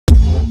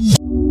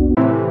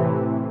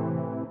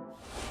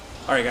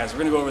All right, guys, we're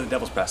gonna go over the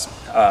devil's press.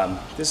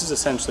 This is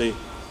essentially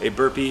a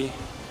burpee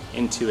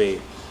into a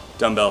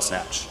dumbbell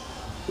snatch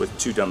with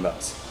 2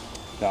 dumbbells.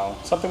 Now,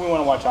 something we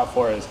wanna watch out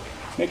for is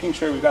making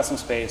sure we've got some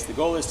space. The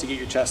goal is to get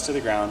your chest to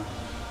the ground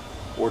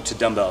or to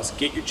dumbbells.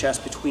 Get your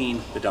chest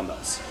between the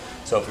dumbbells.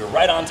 So if you're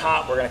right on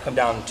top, we're gonna come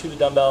down to the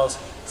dumbbells.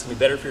 It's gonna be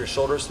better for your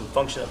shoulders and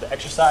function of the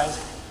exercise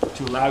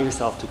to allow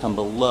yourself to come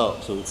below.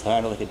 So it's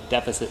kind of like a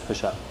deficit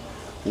push-up.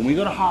 When we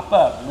go to hop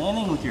up,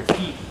 landing with your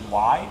feet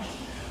wide,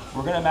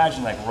 we're gonna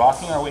imagine like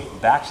rocking our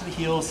weight back to the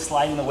heels,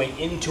 sliding the weight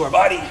into our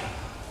body,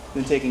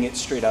 then taking it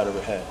straight out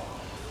overhead.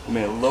 We're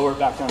gonna lower it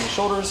back down the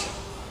shoulders,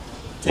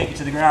 take it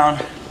to the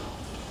ground,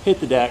 hit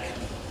the deck,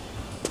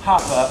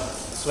 hop up,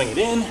 swing it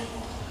in,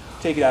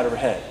 take it out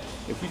overhead.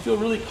 If we feel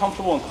really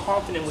comfortable and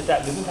confident with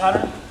that movement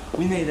pattern,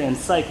 we may then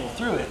cycle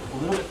through it a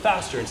little bit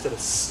faster. Instead of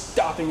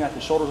stopping at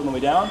the shoulders on the way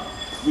down,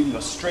 we can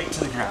go straight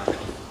to the ground.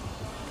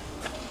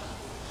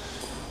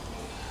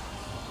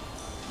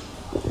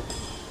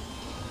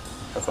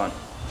 Have fun.